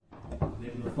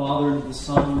of the Father, and of the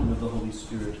Son, and of the Holy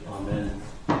Spirit. Amen.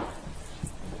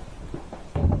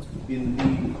 In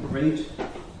the great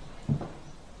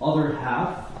other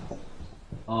half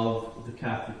of the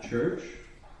Catholic Church,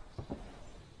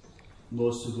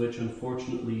 most of which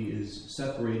unfortunately is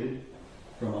separated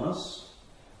from us,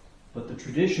 but the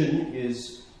tradition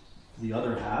is the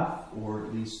other half, or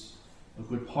at least a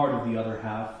good part of the other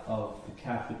half of the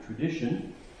Catholic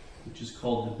tradition, which is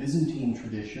called the Byzantine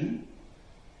tradition.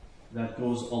 That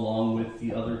goes along with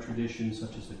the other traditions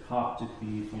such as the Coptic, the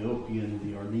Ethiopian,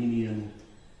 the Armenian,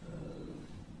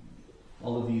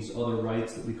 all of these other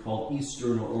rites that we call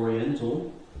Eastern or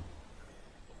Oriental.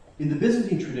 In the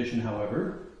Byzantine tradition,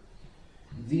 however,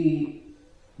 the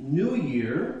new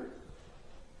year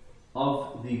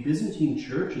of the Byzantine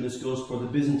Church, and this goes for the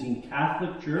Byzantine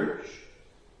Catholic Church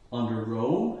under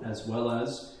Rome, as well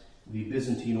as the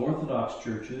Byzantine Orthodox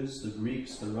churches, the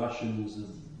Greeks, the Russians, the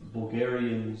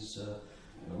Bulgarians,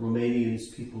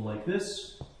 Romanians, people like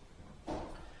this.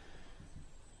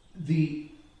 The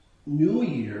new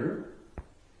year,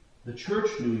 the church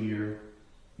new year,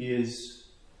 is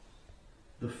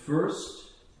the 1st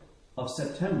of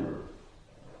September.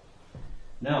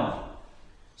 Now,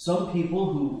 some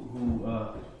people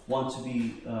who want to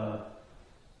be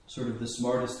sort of the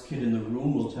smartest kid in the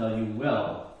room will tell you,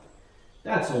 well,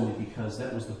 that's only because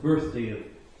that was the birthday of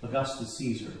Augustus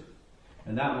Caesar.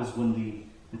 And that was when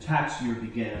the tax year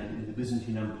began in the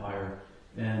Byzantine Empire,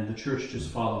 and the church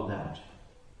just followed that.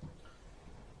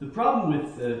 The problem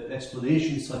with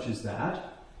explanations such as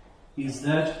that is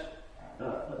that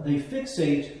they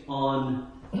fixate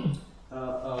on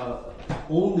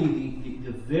only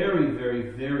the very, very,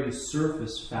 very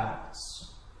surface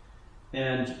facts.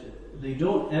 And they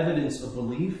don't evidence a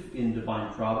belief in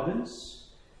divine providence,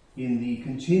 in the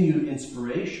continued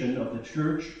inspiration of the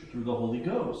church through the Holy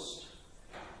Ghost.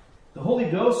 The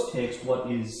Holy Ghost takes what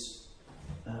is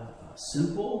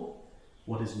simple,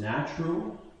 what is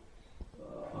natural,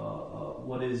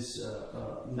 what is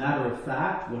matter of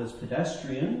fact, what is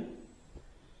pedestrian,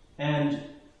 and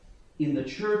in the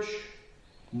church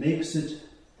makes it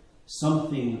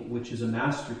something which is a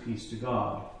masterpiece to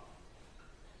God.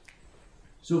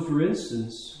 So, for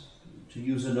instance, to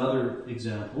use another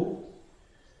example,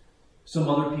 some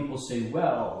other people say,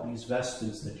 well, these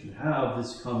vestments that you have,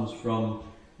 this comes from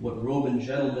what Roman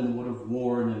gentlemen would have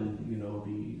worn in,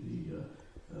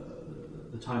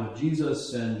 the time of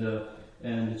Jesus, and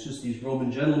it's just these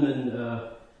Roman gentlemen,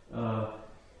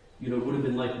 it would have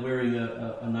been like wearing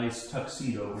a nice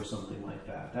tuxedo or something like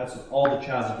that. That's all the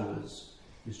chasuble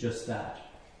is just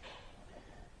that.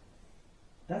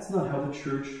 That's not how the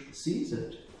church sees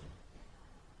it.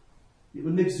 It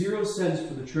would make zero sense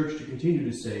for the church to continue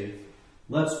to say,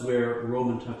 let's wear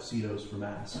Roman tuxedos for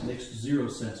Mass. It makes zero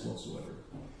sense whatsoever.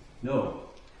 No.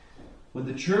 When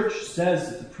the church says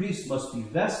that the priest must be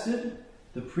vested,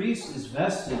 the priest is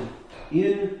vested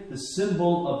in the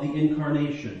symbol of the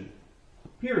Incarnation.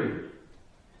 Period.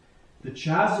 The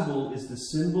chasuble is the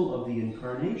symbol of the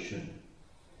Incarnation.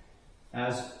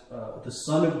 As the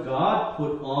Son of God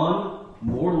put on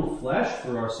mortal flesh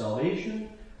for our salvation,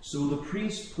 so the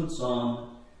priest puts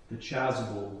on the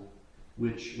chasuble,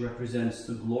 which represents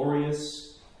the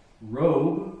glorious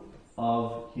robe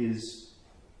of his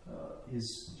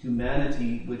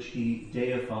humanity, which he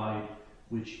deified,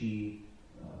 which he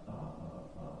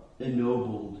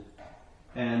ennobled,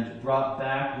 and brought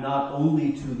back not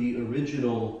only to the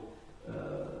original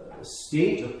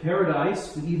state of paradise,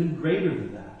 but even greater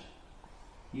than that,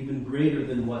 even greater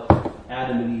than what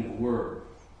Adam and Eve were.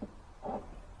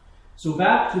 So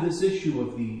back to this issue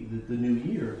of the new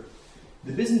year.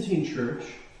 The Byzantine Church,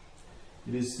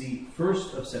 it is the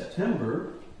 1st of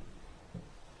September,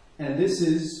 and this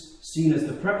is seen as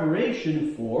the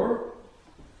preparation for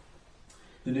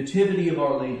the Nativity of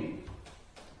Our Lady.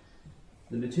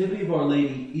 The Nativity of Our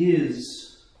Lady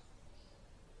is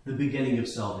the beginning of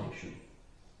salvation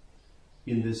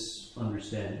in this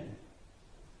understanding.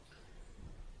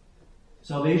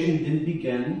 Salvation didn't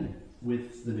begin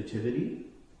with the Nativity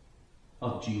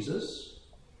of Jesus.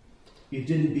 It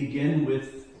didn't begin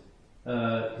with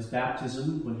his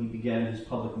baptism when he began his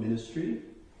public ministry.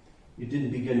 It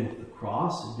didn't begin with the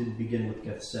cross. It didn't begin with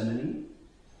Gethsemane.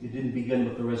 It didn't begin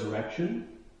with the resurrection.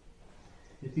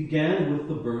 It began with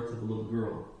the birth of a little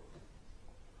girl.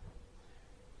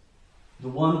 The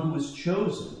one who was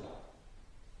chosen.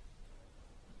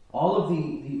 All of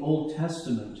the Old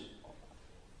Testament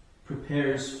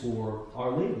prepares for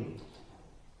Our Lady.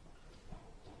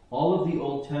 All of the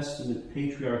Old Testament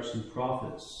patriarchs and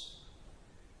prophets,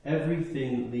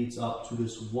 everything leads up to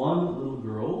this one little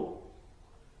girl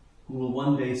who will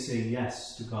one day say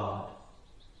yes to God.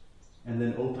 and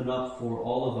then open up for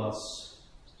all of us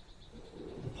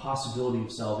the possibility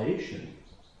of salvation.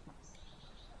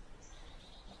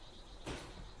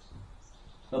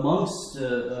 Amongst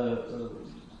the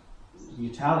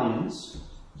Italians,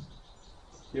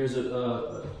 there's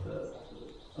a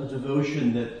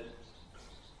devotion that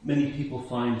many people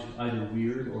find either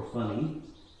weird or funny,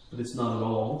 but it's not at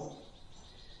all.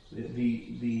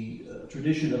 The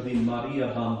tradition of the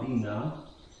Maria Bambina,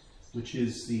 which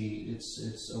is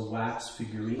it's a wax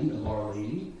figurine of Our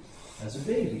Lady as a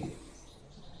baby.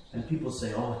 And people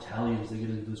say, oh, Italians, they get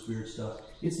into this weird stuff.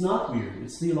 It's not weird,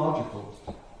 it's theological.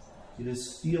 It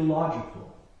is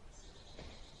theological.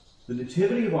 The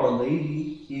Nativity of Our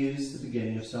Lady is the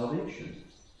beginning of salvation.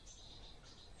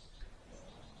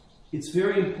 It's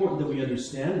very important that we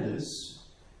understand this.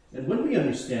 And when we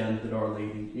understand that Our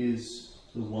Lady is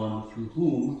the one through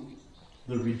whom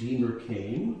the Redeemer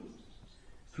came,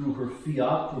 through her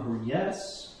fiat, through her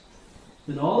yes,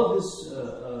 then all of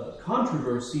this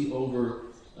controversy over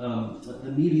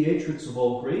the mediatrix of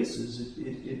all graces,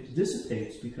 it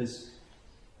dissipates, because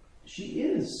she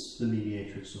is the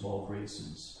mediatrix of all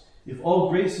graces. If all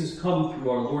graces come through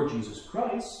our Lord Jesus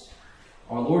Christ,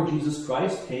 our Lord Jesus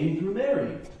Christ came through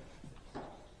Mary.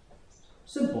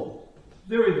 Simple.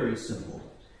 Very, very simple.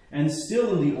 And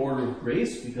still in the order of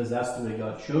grace, because that's the way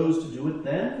God chose to do it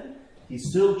then, He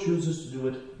still chooses to do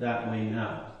it that way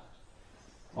now.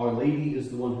 Our Lady is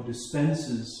the one who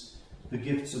dispenses the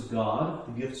gifts of God,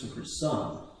 the gifts of her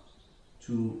Son,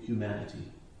 to humanity.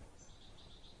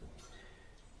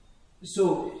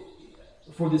 So,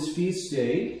 for this feast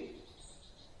day,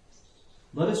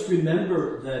 let us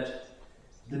remember that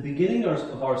the beginning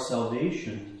of our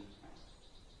salvation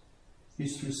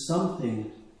is through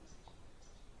something,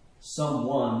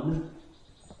 someone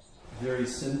very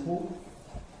simple,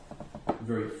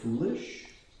 very foolish.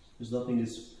 There's nothing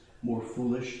is more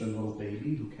foolish than a little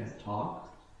baby who can't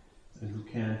talk and who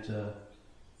can't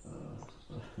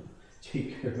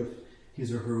take care of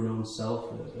his or her own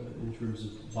self in terms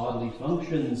of bodily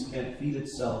functions, can't feed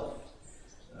itself,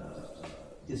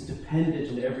 is dependent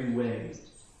in every way.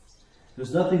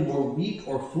 There's nothing more weak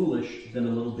or foolish than a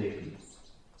little baby.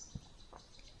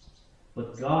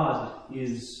 But God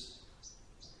is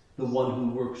the one who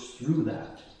works through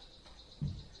that.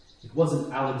 It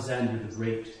wasn't Alexander the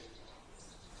Great.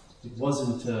 It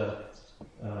wasn't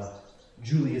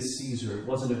Julius Caesar. It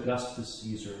wasn't Augustus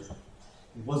Caesar.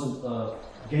 It wasn't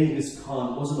Genghis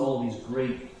Khan. It wasn't all these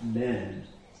great men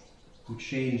who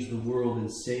changed the world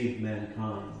and saved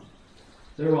mankind.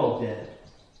 They're all dead.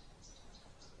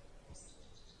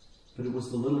 But it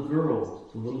was the little girl,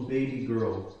 the little baby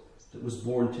girl that was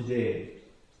born today,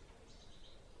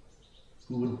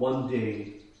 who would one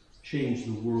day change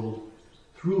the world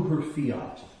through her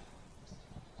fiat,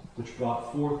 which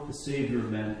brought forth the Savior of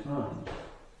mankind.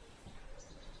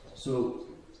 So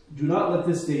do not let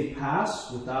this day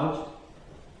pass without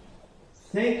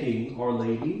thanking Our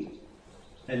Lady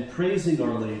and praising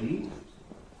Our Lady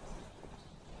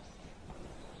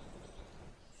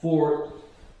for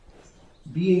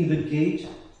being the gate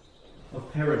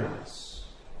of paradise.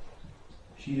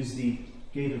 She is the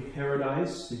gate of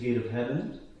paradise, the gate of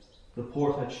heaven, the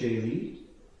Porta Coeli.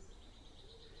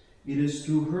 It is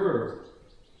through her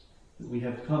that we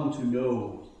have come to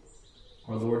know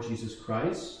our Lord Jesus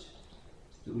Christ,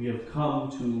 that we have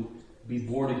come to be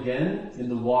born again in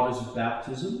the waters of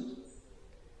baptism,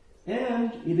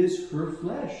 and it is her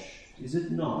flesh, is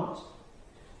it not,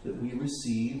 that we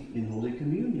receive in Holy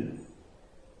Communion.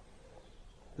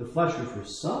 The flesh of her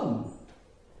Son,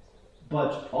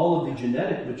 but all of the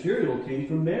genetic material came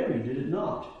from Mary, did it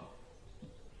not?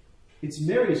 It's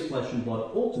Mary's flesh and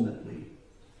blood ultimately.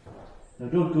 Now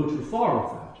don't go too far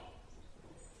with that.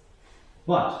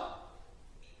 But,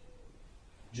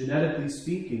 genetically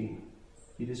speaking,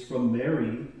 it is from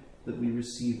Mary that we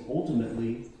receive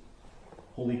ultimately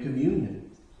Holy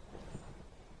Communion.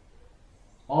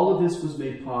 All of this was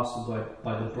made possible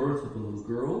by the birth of a little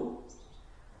girl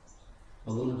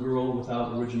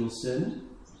without original sin,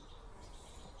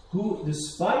 who,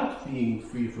 despite being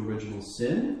free of original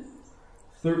sin,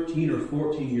 13 or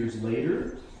 14 years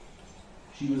later,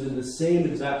 she was in the same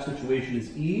exact situation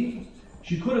as Eve.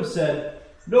 She could have said,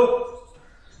 nope,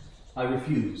 I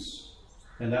refuse.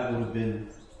 And that would have been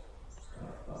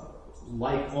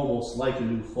almost like a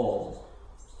new fall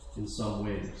in some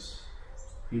ways.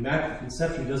 The Immaculate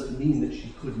Conception doesn't mean that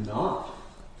she could not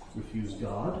refuse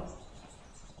God.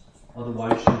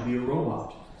 Otherwise, she would be a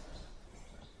robot.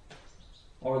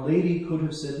 Our Lady could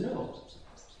have said no,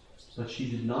 but she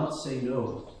did not say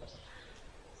no.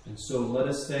 And so let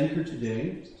us thank her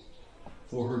today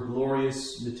for her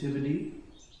glorious nativity,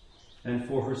 and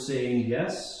for her saying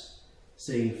yes,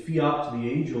 saying fiat to the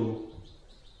angel,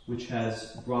 which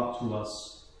has brought to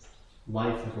us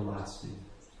life everlasting.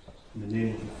 In the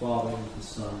name of the Father, and of the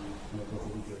Son, and of the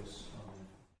Holy Ghost.